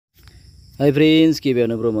hi friends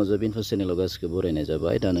गिबियावनो ब्रह्म जब info चेनेलाव गासिखौ बरायनाय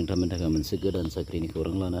जाबाय दा नोंथांमोननि थाखाय मोनसे गोदान साख्रिनि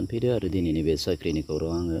खौरां लानानै फैदो आरो दिनैनि बे साख्रिनि खौरां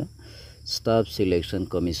आङो स्टाफ सिलेक्शन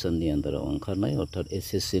कमिशननि आन्दाराव ओंखारनाय अर्थात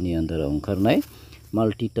एसएससि नि आन्दाराव ओंखारनाय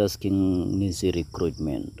माल्टिटास्किंनि जि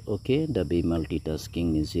रिक्रुटमेन्ट ओके दा बे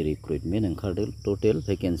माल्टिटास्किंनि जि रिक्रुटमेन्ट ओंखारदों टोटेल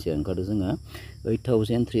भेकेन्सि ओंखारदों जोंहा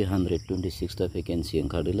 8326 टा भेकेन्सि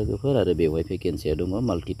ओंखारदों लोगोफोर आरो बेवहाय भेकेन्सिया दङ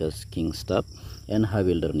माल्टिटास्किं स्टाफ एन्ड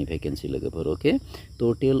हाबिलदारनि भेकेन्सि लोगोफोर ओके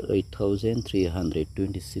टोटेल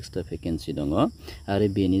 8326 टा भेकेन्सि दङ आरो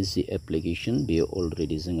बेनि जि एप्लिकेशन बेयो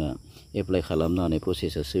अलरेडि जोंहा एप्लाइ खालामनो हानाय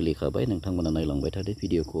प्रसेसा सोलिखाबाय नोंथांमोना नायलांबाय थादो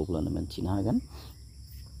भिडिअखौ अब्लानो मिन्थिनो हागोन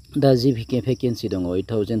दा जि भेकेन्सि दङ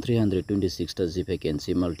 8326 टा जि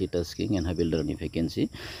भेकेन्सि माल्टिटास्किं एन्ड हाबिलदारनि भेकेन्सि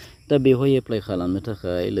दा बेवहाय एप्लाइ खालामनो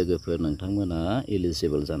थाखाय लोगोफोर नोंथांमोना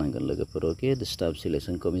एलिजिबल जानांगोन लोगोफोर ओके स्टाफ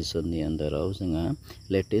सिलेक्शन कमिशननि आन्दाराव जोंहा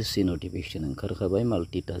लेटेस्ट जि नटिफिकेशन ओंखारखाबाय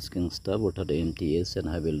माल्टिटास्किं स्टाफ अर्थात एमटिएस एन्ड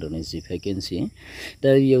हाबिलदारनि जि भेकेन्सि दा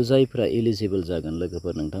बेयाव जायफ्रा एलिजिबल जागोन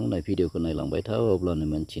लोगोफोर नोंथांमोना भिडिअखौ नायलांबाय था अब्लानो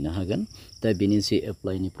मिन्थिनो हागोन दा बेनि जि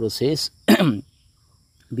एप्लाइनि प्रसेस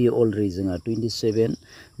बेयो अलरेडि जोंहा 27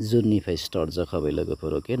 जुननिफ्राय स्टार्ट जाखाबाय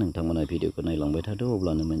लोगोफोर ओके नोंथांमोना भिडिअखौ नायलांबाय थादो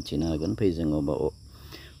अब्लानो मिन्थिनो हागोन फै जोङो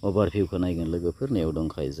अभारभिउखौ नायगोन लोगोफोर नेयाव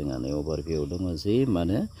दंखायो जोंहा नै अभारभिउआव दङ जि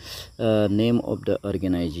माने नेम अफ द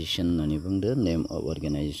अर्गेनाइजेसन होननानै बुंदो नेम अफ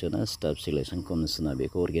अर्गेनाइजेसना स्टाफ सिलेक्शन कमिशना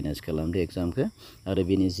बेखौ अर्गेनाइज खालामदो एग्जामखौ आरो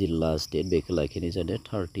बेनि जि लास्ट डेट बेखौ लाखिनाय जादों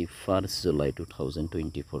 31 जुलाइ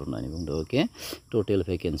 2024 होननानै बुंदो ओके टोटेल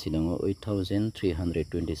भेकेन्सि दङ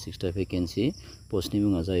 8326 टा भेकेन्सि पस्टनि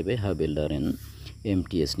मुङा जाहैबाय हाबिलदार एन्ड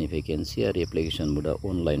एमटिएस नि भेकेन्सि आरो एप्लिकेशन मोडआ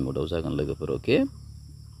अनलाइन मोडआव जागोन लोगोफोर ओके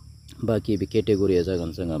बाकी बे केटेगरिया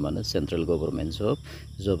जागोन जोंहा माने सेन्ट्रेल गभर्नमेन्ट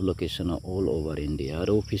जब लकेशना अल ओवर इन्डिया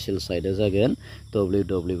आरो अफिसियेल साइटआ जागोन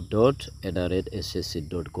www.ssc.gov.in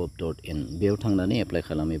बेयाव थांनानै एप्लाइ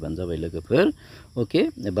खालामहैबानो जाबाय लोगोफोर ओके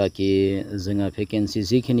बाकी जोंहा भेकेन्सि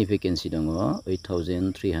जिखिनि भेकेन्सि दङ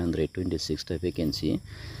 8326 टा भेकेन्सि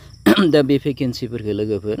दा बे भेकेन्सिफोरखौ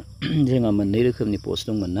लोगोफोर जोंहा मोननै रोखोमनि पोस्ट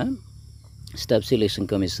दंमोन ना स्टाफ सिलेक्शन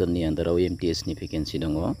कमिशननि आन्दाराव एमटिएस नि भेकेन्सि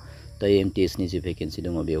दङ दा एमटिएस नि जि भेकेन्सि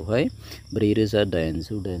दङ बेवहाय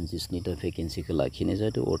 4887 टा भेकेन्सिखौ लाखिनाय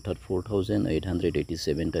जादों अर्थात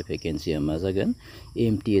 4887 टा भेकेन्सिया मा जागोन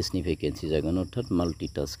एमटिएस नि भेकेन्सि जागोन अर्थात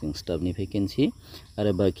माल्टिटास्किं स्टाफनि भेकेन्सि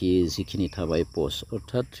आरो बाकी जिखिनि थाबाय पोस्ट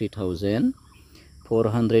अर्थात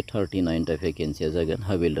 3439 टा भेकेन्सिया जागोन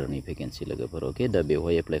हाबिलदारनि भेकेन्सि लोगोफोर ओके दा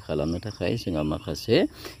बेवहाय एप्लाइ खालामनो थाखाय जोंहा माखासे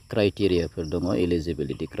क्राइटेरियाफोर दङ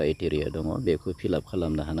एलिजिबिलिटि क्राइटेरिया दङ बेखौ फिलआप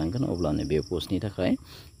खालामनो हानांगोन अब्लानो बे पोस्टनि थाखाय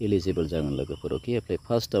एलिजिबल जागोन लोगोफोर ओके एप्लाइ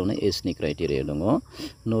फार्स्टआवनो एजनि क्राइटेरिया दङ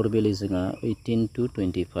नर्मेलि जोंहा 18 to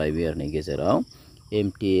 25 इयारनि गेजेराव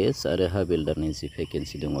एमटिएस आरो हाबिलदारनि जि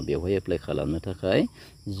भेकेन्सि दङ बेवहाय एप्लाइ खालामनो थाखाय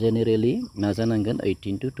जेनेरेलि नाजानांगोन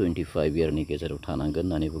 18 to 25 इयारनि गेजेराव थानांगोन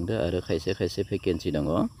होननानै बुंदो आरो खायसे खायसे भेकेन्सि दङ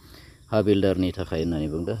हाबिलदारनि थाखाय होननानै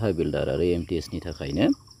बुंदो हाबिलदार आरो एमटिएस नि थाखायनो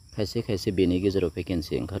खायसे खायसे बेनि गेजेराव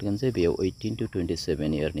भेकेन्सि ओंखारगोन जे बेयाव 18 to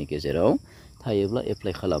 27 इयारनि गेजेराव थायोब्ला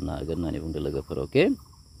एप्लाइ खालामनो हागोन होननानै बुंदो लोगोफोर ओके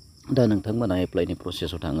दा नोंथांमोना एप्लाइनि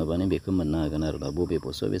प्रसेसआव थाङोबानो बेखौ मोननो हागोन आरो दा बबे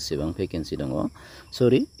पोस्टआव बेसेबां भेकेन्सि दङ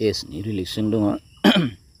सरि एजनि रिलेक्सन दङ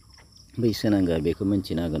बैसो नांगौ बेखौ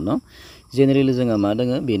मिन्थिनो हागोन न जेनेरेलि जोंहा मा दङ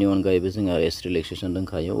बेनि अनगायैबो जोंहा एज रिलेक्सेसन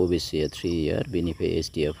दंखायो ओबिसिआ 3 इयार बेनिफ्राय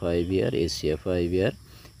एसटिआ 5 इयार एससिआ 5 इयार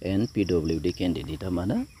एन्ड पिडब्लिउडि केन्डिडेटआ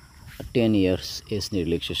माने 10 इयार्स एजनि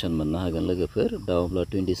रिलेक्सेसन मोननो हागोन लोगोफोर दा अब्ला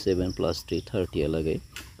 27 + 3 30 लागै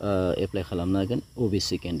एप्लाइ खालामनो हागोन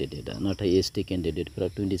ओबिसि केन्डिडेटआ नाथाय एसटि केन्डिडेटफोरा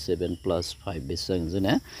 27 + 5 बेसेबां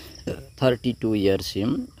जोंना 32 इयारसिम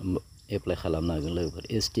एप्लाइ खालामनो हागोन लोगोफोर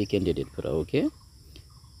एसटि केन्डिडेटफोरा ओके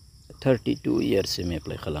 32 इयारसिम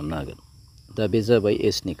एप्लाइ खालामनो हागोन दा बे जाबाय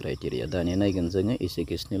एजनि क्राइटेरिया दानिया नायगोन जोङो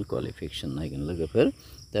एजुकेसनेल क्वालिफिकेसन नायगोन लोगोफोर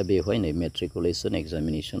दा बेवहाय नै मेट्रिकुलेसन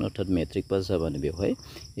एग्जामिनेसन अर्थात मेट्रिक पास जाबानो बेवहाय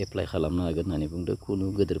एप्लाइ खालामनो हागोन होननानै बुंदो खुनु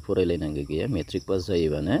गिदिर फरायलायनांगौ गैया मेट्रिक पास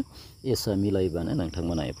जायोबानो एसआ मिलायबानो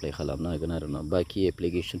नोंथांमोना एप्लाइ खालामनो हागोन आरो ना बाकी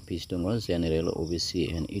एप्लिकेसन फिस दङ जेनेरेल ओबिसि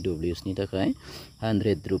एन्ड इडब्लिउएस नि थाखाय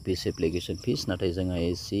 100 रुपिस एप्लिकेसन फिस नाथाय जोंहा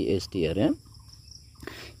एससि एसटि आरो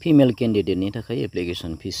फिमेल केन्डिडेटनि थाखाय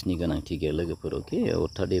एप्लिकेसन फिसनि गोनांथि गैया लोगोफोर अके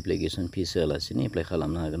अर्थात एप्लिकेसन फिस होआलासिनो एप्लाइ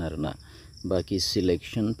खालामनो हागोन आरो ना बाकी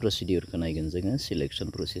सिलेक्शन प्रसिडिउरखौ नायगोन जोङो सिलेक्शन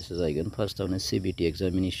प्रसेसा जागोन फार्स्टआवनो सिबिटि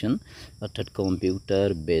एग्जामिनेसन अर्थात कम्पिउटार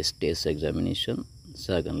बेस्ड टेस्ट एग्जामिनेसन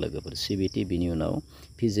जागोन लोगोफोर सिबिटि बिनि उनाव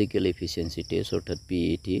फिजिकेल एफिसिएन्सि टेस्ट अर्थात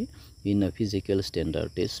पिइटि बिनि उनाव physical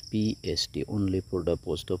standard test पिएसटि only for the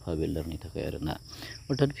post of हाबिलदारनि थाखाय आरो ना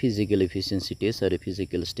अर्थात फिजिकेल एफिसिएन्सि टेस्ट आरो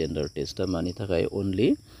फिजिकेल स्टेन्डार्ड टेस्टआ मानि थाखाय अनलि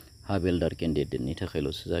हाबिलदार केन्डिडेटनि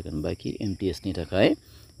थाखायल'सो जागोन बाकी एमटिएस नि थाखाय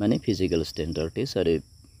माने फिजिकेल स्टेन्डार्ड टेस्ट आरो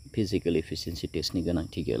फिजिकेल एफिसिएन्सि टेस्टनि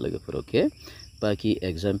गोनांथि गैया लोगोफोर अके बाखि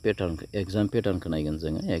एग्जाम पेटार्नखौ नायगोन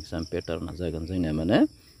जोङो एग्जाम पेटार्ना जागोन जोंनिया माने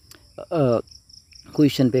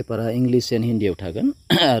कुइसन पेपारा इंलिश एन्ड हिन्दीयाव थागोन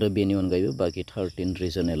आरो बेनि अनगायैबो बाखि 13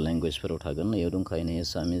 रिजनेल लेंगुवेजफोराव थागोन नैयाव दंखायो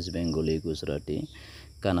एसामिस बेंगलि गुजराती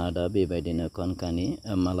कानाडा बेबायदिनो कोंकणी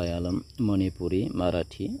मालायालम मणिपुरी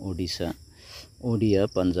माराठी ओडिया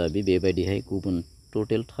पान्जाबी बेबायदिहाय गुबुन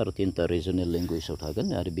टोटेल 13टा रिजनेल लेंगुवेजाव थागोन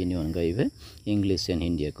आरो बेनि अनगायैबो इंलिश एन्ड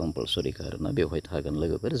हिन्दीया कम्पालसरिखा आरोना बेवहाय थागोन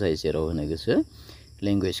लोगोफोर जाय जेराव होनो गोसो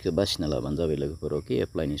लेंगुवेजखौ बासिना लाबानो जाबाय लोगोफोर अके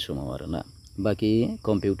एप्लाइनि समाव आरोना बाखि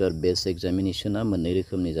कम्पिउटार बेस्ड एग्जामिनेशना मोननै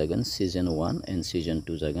रोखोमनि जागोन सिजन 1 एन्ड सिजन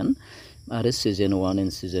 2 जागोन आरो सिजन 1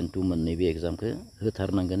 एन्ड सिजन 2 मोननैबो एग्जामखौ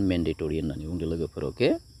होथारनांगोन मेन्डेटरि होननानै बुंदों लोगोफोर अके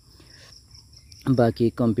बाखि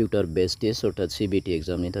कम्पिउटार बेस्ड टेस्ट अर्थात CBT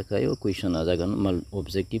एग्जामनि थाखाय कुइसना जागोन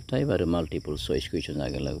अबजेक्टिभ टाइप आरो माल्टिपल चइस कुइसन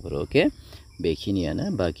जागोन लोगोफोर अके बेखिनियानो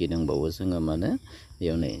बाखि दंबावो जोङो माने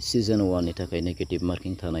बेयाव नै सिजन 1 नि थाखाय नेगेटिभ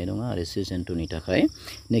मार्किं थानाय नङा आरो सिजन 2 नि थाखाय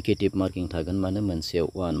नेगेटिभ मार्किं थागोन माने मोनसेयाव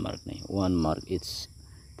 1 मार्क नै 1 मार्क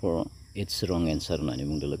इट्स रं एन्सार होननानै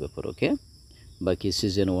बुंदों लोगोफोर अके बाखि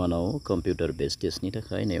सिजन 1 आव कम्पिउटार बेस्ड टेस्टनि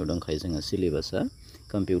थाखाय नैयाव दंखायो जोङो सिलेबासा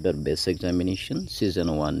कम्पिउटार बेस्ड एग्जामिनेशन सिजन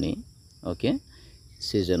 1 नि अके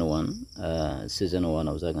सिजन 1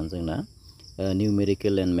 आव जागोन जोंना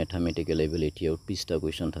न्यूमेरिकल एन्ड मैथमेटिकल एबिलिटियाव 20टा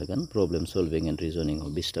कुइसन थागोन प्रब्लेम सल्विंग एन्ड रिजनिंआव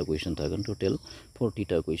 20टा कुइसन थागोन टोटेल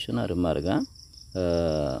 40टा कुइसन आरो मार्कआ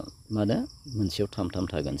माने मोनसेयाव 3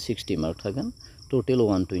 थागोन 60 मार्क थागोन टोटेल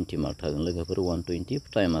 120 मार्क थागोन लोगोफोर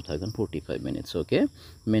 120 टाइमा थागोन 45 मिनिट्स अके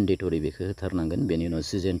मेन्डेटरि बेखौ होथारनांगोन बेनि उनाव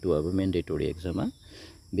सिजन 2 आबो मेन्डेटरि एग्जामा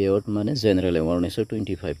बेयाव माने जेनेरेल एवारनेसआव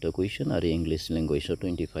 25टा कुइसन आरो इंलिश लेंगुवेजआव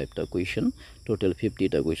 25टा कुइसन टोटेल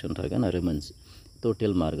 50टा कुइसन थागोन आरो मोनसे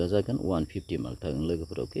टोटेल मार्कआ जागोन 150 मार्क थागोन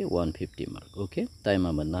लोगोफोर अके 150 मार्क अके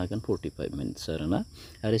टाइमा मोननो हागोन 45 मिनिट्स आरोना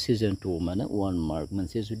आरो सिजन 2 माने 1 मार्क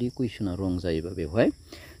मोनसे जुदि कुइसना रं जायोबा बेवहाय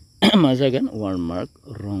मा जागोन 1 मार्क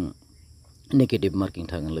रं नेगेटिभ मार्किं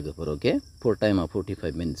थागोन लोगोफोर अके टाइमा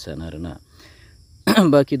 45 मिनिट्स आरोना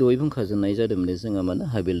बाखि दहाय बुंखाजोबनाय जादोंमोन जोङो माने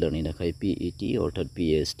हाबिलदारनि थाखाय PET अर्थात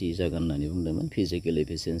PST जागोन होननानै बुंदोंमोन physical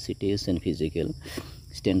efficiency test end physical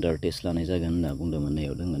standard test लानाय जागोन होनना बुंदोंमोन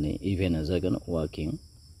नैयाव दङ नै इभेन्टआ जागोन वाकिं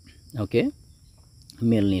अके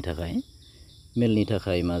मेलनि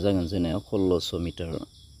थाखाय मा जागोन जोंना 1600 मिटार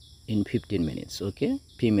इन 15 मिनिट्स अके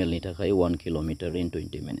फिमेलनि थाखाय 1 किल'मिटार इन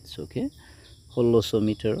 20 मिनिट्स अके 1600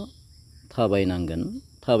 मिटार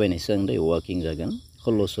थाबायनायसो जागोन दे वाकिं जागोन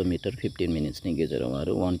 1600 मिटार 15 मिनिट्सनि गेजेराव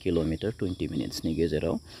आरो 1 किल'मिटार 20 मिनिट्सनि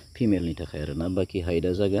गेजेराव फिमेलनि थाखाय आरोना बाखि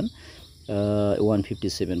हाइटआ जागोन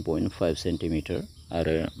 157.5 सेन्टिमिटार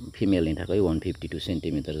आरो फिमेलनि थाखाय 152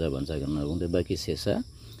 सेन्टिमिटार जाबानो जागोन होनना बुंदों बाखि सेसा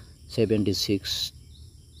 76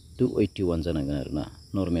 to 81 जानांगोन आरोना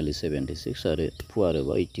नर्मेलि 76 आरो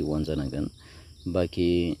फुवारोबा 81 जानांगोन बाखि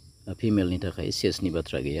फिमेलनि थाखाय सेसनि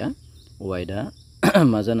बाथ्रा गैया वाइटआ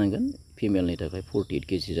मा जानांगोन फिमेलनि थाखाय 48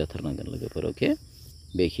 केजि जाथारनांगोन लोगोफोर अके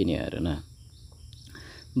बेखिनि आरोना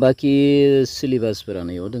बाखि सिलेबासफोरा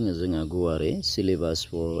नैयाव दङ जोंहा गुवारै सिलेबास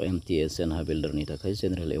फर MTS एन्ड हाबिलदारनि थाखाय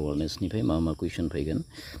जेनेरेल एवारनेसनिफ्राय मा कुइसन फैगोन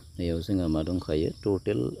बेयाव जोंहा मा दंखायो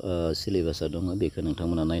टोटेल सिलेबासा दङ बेखौ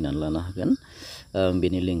नोंथांमोना नायनानै लानो हागोन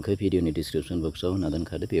बेनि लिंकखौ भिडिअनि डिसक्रिपसन बक्सआव होना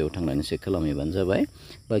दोनखादो बेयाव थांनानै चेक खालामहैबानो जाबाय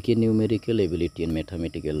बाखि निउमेरिकेल एबिलिटि एन्ड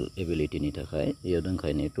मेथामेटिकेल एबिलिटिनि थाखाय बेयाव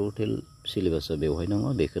दंखायो टोटेल सिलेबासा बेवहाय दङ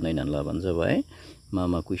बेखौ नायनानै लाबानो जाबाय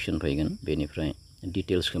मा कुइसन फैगोन बेनिफ्राय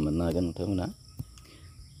डिटेल्सखौ मोननो हागोन नोंथांमोना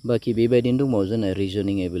बाखि बेबायदिनो दंबावो जोंना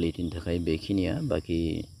रिजनिं एबिलिटिनि थाखाय बेखिनिया बाखि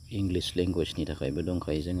इंलिश लेंगुवेजनि थाखायबो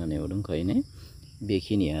दंखायो जोंहानियाव दंखायो ने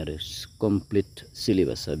बेखिनिया आरो कमप्लिट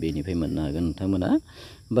सिलेबासा बेनिफ्राय मोननो हागोन नोंथांमोना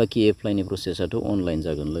बाखि एप्लाइनि प्रसेसआथ' अनलाइन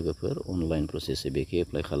जागोन लोगोफोर अनलाइन प्रसेसै बेखौ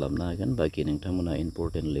एप्लाइ खालामनो हागोन बाखि नोंथांमोना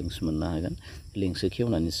इम्पर्टेन्ट लिंक्स मोननो हागोन लिंक्सखौ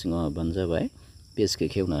खेवनानै सिङाव हाबबानो जाबाय पेजखौ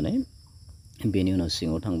खेवनानै बेनि उनाव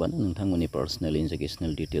सिङाव थांबानो नोंथांमोननि पार्सनेल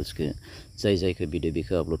एजुकेसनेल डिटेल्सखौ जायखौ बिदो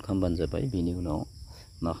बेखौ आपल'ड खालामबानो जाबाय बेनि उनाव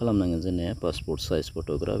मा खालामनांगोन जोंनिया passport size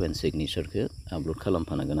photograph end सिगनेचारखौ upload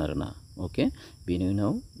खालामफानांगोन आरोना अके बेनि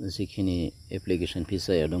उनाव जिखिनि एप्लिकेसन फिस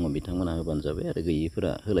जाया दङ बिथांमोना होबानो जाबाय आरो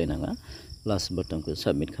गैयिफोरा होलायनाङा लास्ट बाटनखौ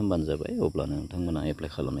साबमिट खालामबानो जाबाय अब्लानो नोंथांमोना एप्लाइ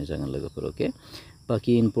खालामनाय जागोन लोगोफोर अके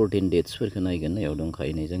बाखि इम्पर्टेन्ट डेट्सफोरखौ नायगोन नायाव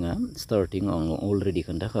दंखायो नै जोंहा स्टार्टिं आं अलरेडि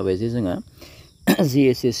खोन्थाखाबाय जे जोंहा जि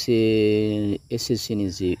एसएससिनि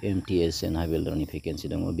जि MTS एन्ड हाबिलदारनि भेकेन्सि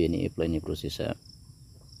दङ बेनि एप्लाइनि प्रसेसा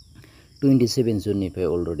 27 जुननिफ्राय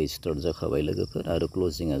अलरेडि स्टार्ट जाखाबाय लोगोफोर आरो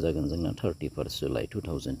क्लजिंआ जागोन जोंना 31 जुलाइ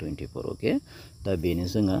 2024 अके दा बेनो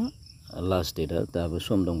जोंहा लास्ट डेटआ दाबो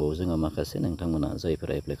सम दंबावो जोंहा माखासे नोंथांमोना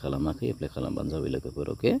जायफोरा एप्लाइ खालामाखै एप्लाइ खालामबानो जाबाय लोगोफोर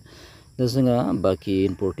अके दा जोंहा बाखि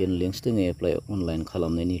इम्पर्टेन्ट लिंक्स दङ एप्लाइ अनलाइन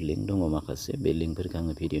खालामनायनि लिंक दङ माखासे बे लिंकफोरखौ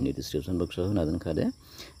आङो भिडिअनि डिसक्रिपसन बक्सआव होना दोनखादो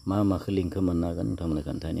मा माखौ लिंकखौ मोननो हागोन नोंथांमोननो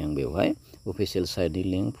खोन्थानि आं बेवहाय अफिसियेल साइटनि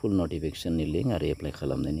लिंक फुल नटिफिकेसननि लिंक आरो एप्लाइ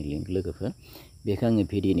खालामनायनि लिंक लोगोफोर बेखौ आङो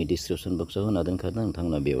भिडिअनि डिसक्रिपसन बक्सआव होना दोनखादों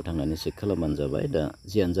नोंथांमोना बेयाव थांनानै चेक खालामबानो जाबाय दा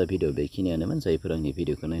जियानो जा भिडिअ बेखिनियानोमोन जायफोर आंनि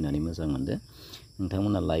भिडिअखौ नायनानै मोजां मोनदों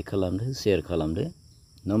नोंथांमोना लाइक खालामदो शेयार खालामदो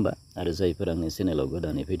नङा होमबा आरो जायफोर आंनि चेनेलाव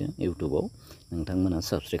गोदानै फैदों इउटुबाव नोंथांमोना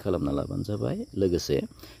साबस्क्राइब खालामना लाबानो जाबाय लोगोसे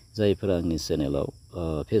जायफोर आंनि चेनेलाव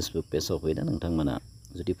फेसबुक पेजाव फैदों नोंथांमोना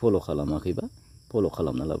जुदि फल' खालामाखैबा फल'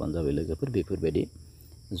 खालामना लाबानो जाबाय लोगोफोर बेफोरबायदि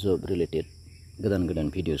जब रिलेटेड गोदान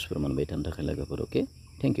भिडिअसफोर मोनबाय थानो थाखाय लोगोफोर अके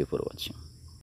थेंक इउ फर वाचिं